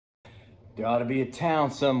There ought to be a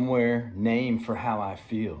town somewhere named for how I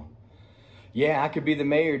feel. Yeah, I could be the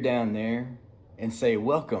mayor down there and say,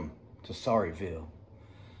 welcome to Sorryville.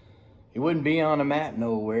 It wouldn't be on a map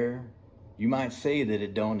nowhere. You might say that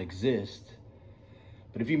it don't exist.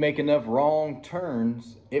 But if you make enough wrong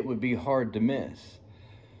turns, it would be hard to miss.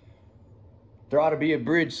 There ought to be a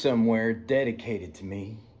bridge somewhere dedicated to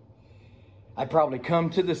me. I'd probably come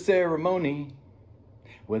to the ceremony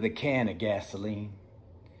with a can of gasoline.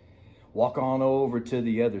 Walk on over to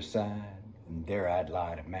the other side, and there I'd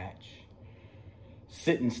light a match.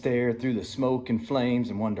 Sit and stare through the smoke and flames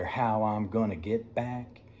and wonder how I'm gonna get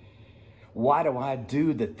back. Why do I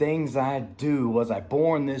do the things I do? Was I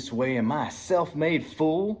born this way? Am I a self-made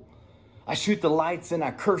fool? I shoot the lights and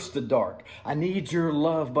I curse the dark. I need your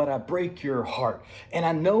love, but I break your heart. And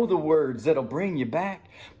I know the words that'll bring you back,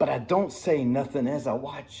 but I don't say nothing as I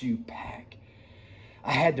watch you pack.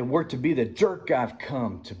 I had to work to be the jerk I've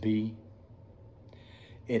come to be.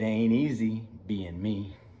 It ain't easy being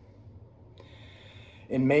me.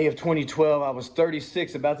 In May of 2012, I was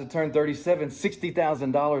 36, about to turn 37,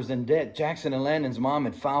 $60,000 in debt. Jackson and Landon's mom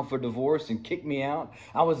had filed for divorce and kicked me out.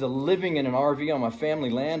 I was living in an RV on my family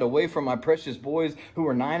land, away from my precious boys who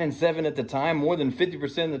were 9 and 7 at the time, more than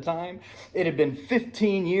 50% of the time. It had been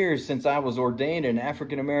 15 years since I was ordained in an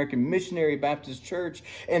African-American missionary Baptist church,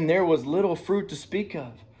 and there was little fruit to speak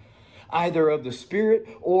of, either of the Spirit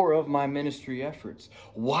or of my ministry efforts.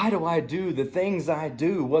 Why do I do the things I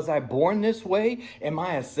do? Was I born this way? Am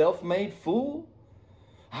I a self-made fool?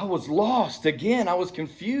 I was lost again. I was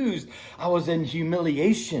confused. I was in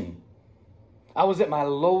humiliation. I was at my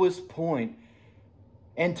lowest point.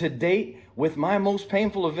 And to date, with my most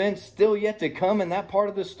painful events still yet to come in that part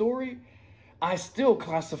of the story, I still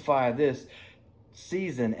classify this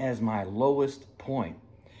season as my lowest point.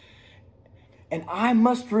 And I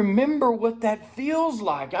must remember what that feels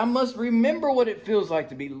like. I must remember what it feels like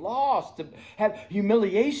to be lost, to have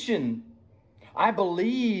humiliation. I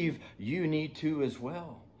believe you need to as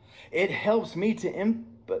well. It helps me to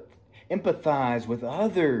empathize with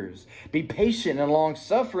others, be patient and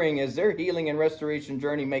long-suffering as their healing and restoration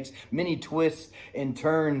journey makes many twists and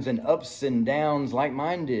turns and ups and downs like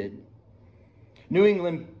mine did. New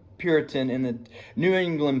England Puritans in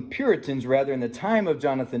the time of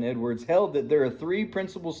Jonathan Edwards held that there are 3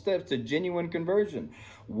 principal steps to genuine conversion.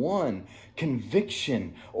 1,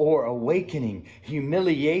 conviction or awakening.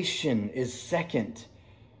 Humiliation is second.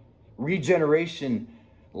 Regeneration,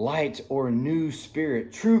 light or new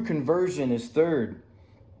spirit. True conversion is third.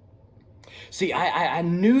 See, I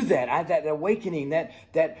knew that, that awakening,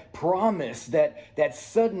 that promise, that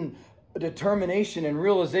sudden determination and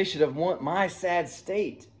realization of my sad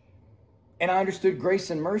state. And I understood grace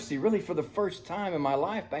and mercy really for the first time in my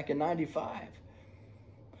life back in 95.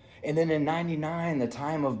 And then in 99, the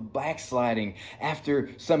time of backsliding after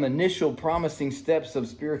some initial promising steps of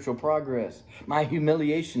spiritual progress. My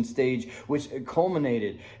humiliation stage, which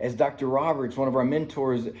culminated, as Dr. Roberts, one of our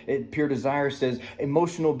mentors at Pure Desire says,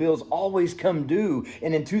 emotional bills always come due.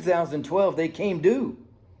 And in 2012, they came due.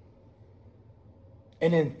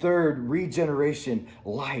 And then third, regeneration,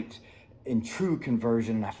 light, in true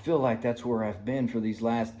conversion. And I feel like that's where I've been for these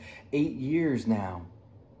last 8 years now.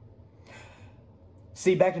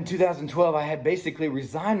 See, back in 2012, I had basically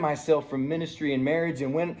resigned myself from ministry and marriage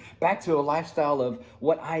and went back to a lifestyle of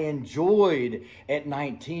what I enjoyed at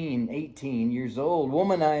 19, 18 years old,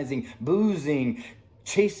 womanizing, boozing,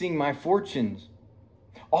 chasing my fortunes,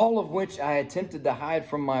 all of which I attempted to hide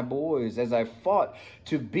from my boys as I fought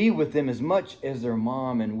to be with them as much as their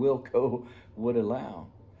mom and Wilco would allow.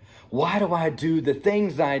 Why do I do the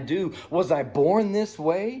things I do? Was I born this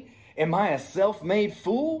way? Am I a self-made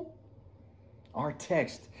fool? Our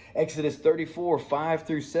text, Exodus 34,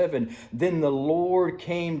 5-7. Then the Lord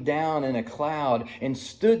came down in a cloud and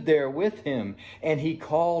stood there with him, and he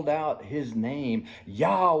called out his name,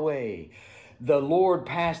 Yahweh. The Lord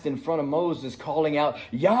passed in front of Moses, calling out,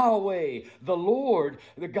 Yahweh, the Lord,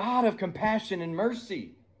 the God of compassion and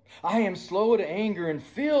mercy. I am slow to anger and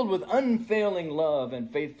filled with unfailing love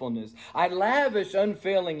and faithfulness. I lavish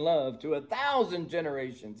unfailing love to 1,000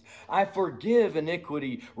 generations. I forgive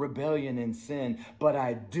iniquity, rebellion, and sin, but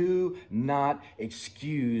I do not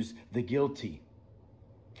excuse the guilty.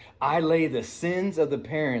 I lay the sins of the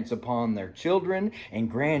parents upon their children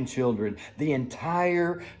and grandchildren. The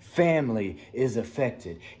entire family is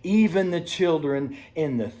affected, even the children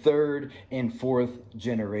in the 3rd and 4th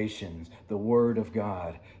generations. The word of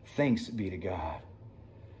God. Thanks be to God.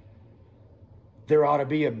 There ought to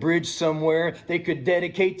be a bridge somewhere they could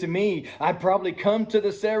dedicate to me. I'd probably come to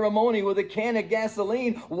the ceremony with a can of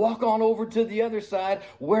gasoline, walk on over to the other side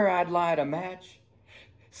where I'd light a match.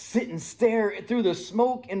 sit and stare through the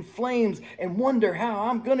smoke and flames and wonder how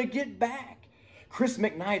I'm going to get back. Chris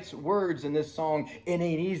McKnight's words in this song, "It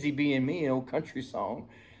Ain't Easy Being Me," an old country song,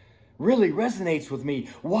 really resonates with me.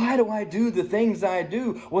 Why do I do the things I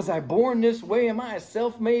do? Was I born this way? Am I a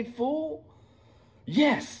self-made fool?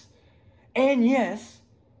 Yes,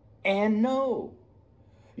 and no.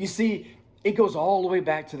 You see, it goes all the way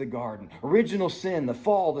back to the garden. Original sin, the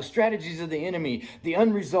fall, the strategies of the enemy, the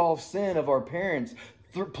unresolved sin of our parents,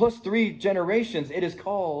 plus 3 generations. It is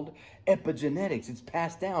called epigenetics. It's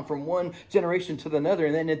passed down from one generation to another.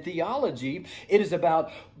 And then in theology, it is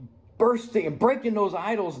about bursting and breaking those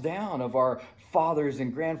idols down of our fathers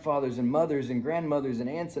and grandfathers and mothers and grandmothers and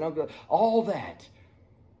aunts and uncles. All that.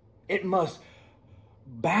 It must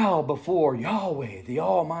bow before Yahweh, the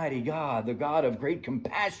Almighty God, the God of great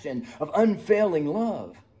compassion, of unfailing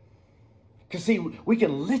love. Because see, we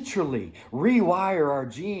can literally rewire our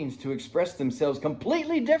genes to express themselves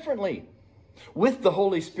completely differently. With the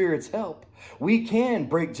Holy Spirit's help, we can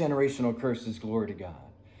break generational curses, glory to God.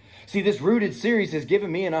 See, this Rooted series has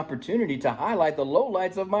given me an opportunity to highlight the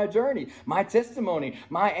lowlights of my journey, my testimony,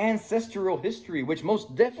 my ancestral history, which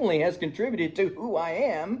most definitely has contributed to who I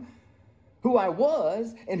am, who I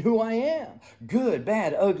was, and who I am. Good,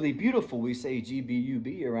 bad, ugly, beautiful, we say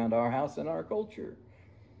GBUB around our house and our culture.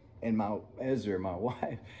 And my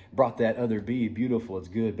wife, brought that other B, beautiful. It's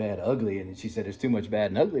good, bad, ugly. And she said, "There's too much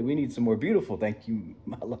bad and ugly. We need some more beautiful." Thank you,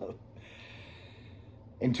 my love.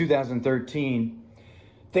 In 2013,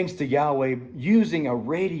 thanks to Yahweh using a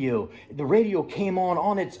radio, the radio came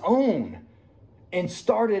on its own and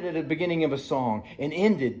started at the beginning of a song and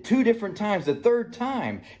ended 2 different times. The 3rd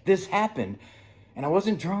time this happened, and I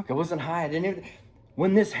wasn't drunk, I wasn't high,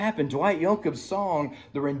 when this happened, Dwight Yoakam's song,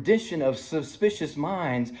 the rendition of "Suspicious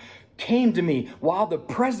Minds," came to me while the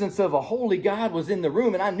presence of a holy God was in the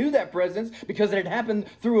room. And I knew that presence because it had happened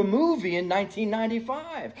through a movie in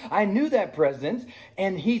 1995. I knew that presence,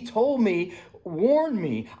 and he told me, warned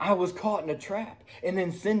me, I was caught in a trap. And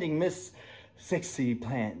then sending Miss Sexy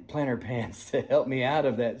Planner Pants to help me out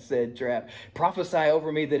of that said trap, prophesy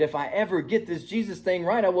over me that if I ever get this Jesus thing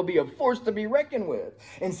right, I will be a force to be reckoned with.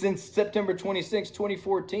 And since September 26,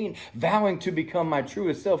 2014, vowing to become my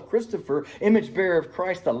truest self, Christopher, image bearer of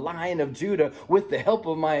Christ, the Lion of Judah, with the help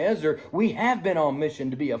of my Ezra, we have been on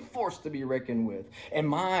mission to be a force to be reckoned with.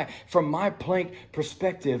 And from my plank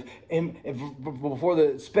perspective, before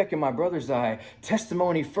the speck in my brother's eye,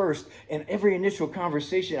 testimony first, and every initial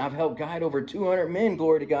conversation, I've helped guide over 200 men,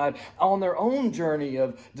 glory to God, on their own journey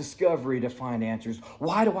of discovery to find answers.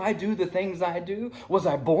 Why do I do the things I do? Was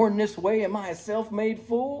I born this way? Am I a self-made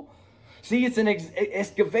fool? See, it's an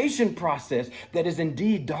excavation process that is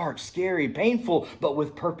indeed dark, scary, painful, but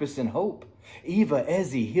with purpose and hope. Eva,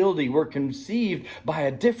 Ezzy, Hildy were conceived by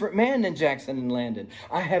a different man than Jackson and Landon.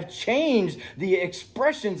 I have changed the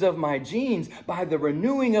expressions of my genes by the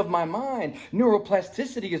renewing of my mind.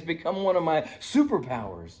 Neuroplasticity has become one of my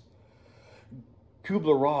superpowers.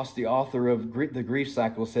 Kubler-Ross, the author of The Grief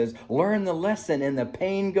Cycle, says, "Learn the lesson and the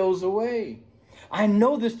pain goes away." I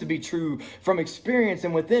know this to be true from experience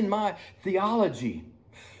and within my theology.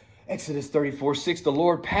 Exodus 34:6, the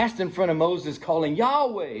Lord passed in front of Moses calling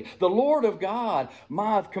Yahweh, the Lord of God,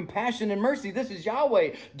 my compassion and mercy. This is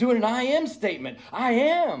Yahweh doing an I am statement. I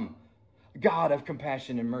am God of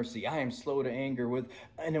compassion and mercy. I am slow to anger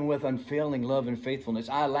and with unfailing love and faithfulness.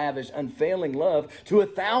 I lavish unfailing love to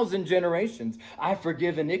 1,000 generations. I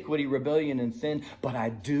forgive iniquity, rebellion, and sin, but I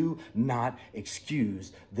do not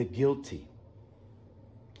excuse the guilty.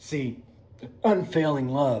 See, unfailing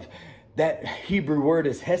love. That Hebrew word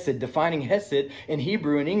is Hesed. Defining Hesed in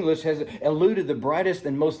Hebrew and English has eluded the brightest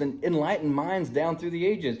and most enlightened minds down through the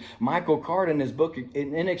ages. Michael Card, in his book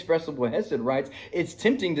Inexpressible Hesed, writes, "It's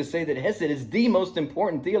tempting to say that Hesed is the most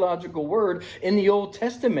important theological word in the Old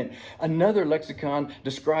Testament." Another lexicon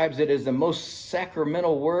describes it as the most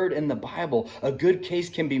sacramental word in the Bible. A good case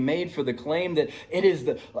can be made for the claim that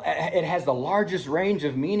it has the largest range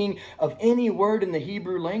of meaning of any word in the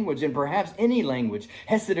Hebrew language, and perhaps any language.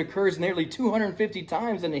 Hesed occurs nearly 250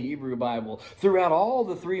 times in the Hebrew Bible throughout all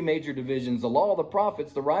the 3 major divisions, the law, the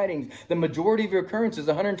prophets, the writings. The majority of occurrences,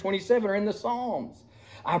 127, are in the Psalms.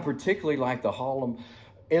 I particularly like the Hallam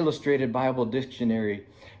Illustrated Bible Dictionary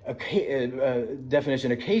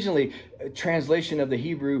definition. Occasionally, translation of the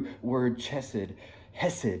Hebrew word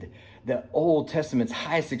Hesed, The Old Testament's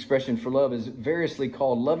highest expression for love is variously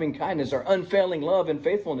called loving kindness or unfailing love and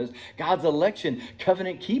faithfulness, God's election,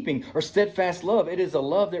 covenant keeping, or steadfast love. It is a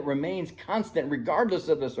love that remains constant regardless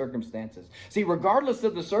of the circumstances. See, regardless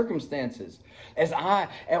of the circumstances, as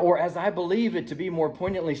I believe it to be more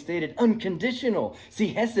poignantly stated, unconditional.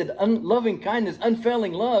 See, Hesed, loving kindness,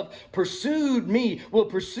 unfailing love, pursued me, will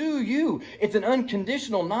pursue you. It's an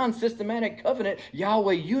unconditional, non-systematic covenant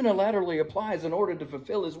Yahweh unilaterally applies in order to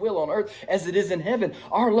fulfill his will on earth as it is in heaven.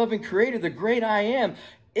 Our loving creator, the great I am,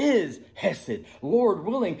 is Hesed. Lord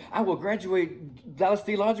willing, I will graduate Dallas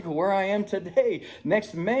Theological where I am today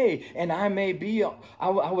next May, and I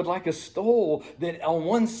would like a stole that on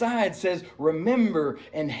one side says remember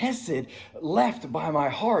and Hesed left by my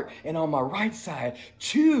heart, and on my right side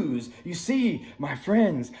choose. You see, my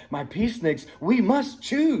friends, my peaceniks, we must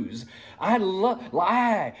choose. I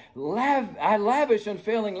lavish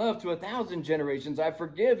unfailing love to 1,000 generations. I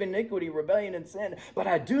forgive iniquity, rebellion, and sin, but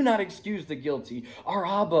I do not excuse the guilty.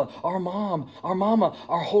 Our Abba, our mom, our mama,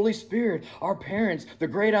 our Holy Spirit, our parents, the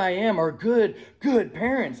great I am, are good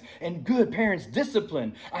parents, and good parents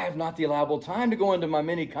discipline. I have not the allowable time to go into my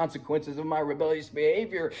many consequences of my rebellious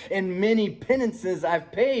behavior and many penances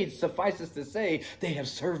I've paid. Suffices to say, they have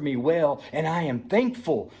served me well, and I am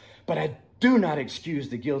thankful. But I do not excuse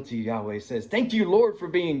the guilty, Yahweh says. Thank you, Lord, for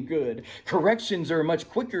being good. Corrections are much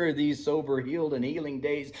quicker these sober, healed, and healing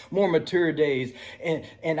days, more mature days.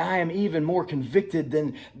 And I am even more convicted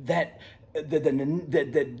than that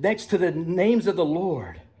next to the names of the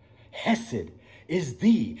Lord, Hesed is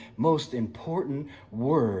the most important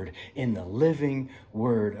word in the living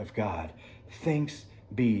word of God. Thanks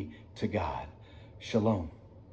be to God. Shalom.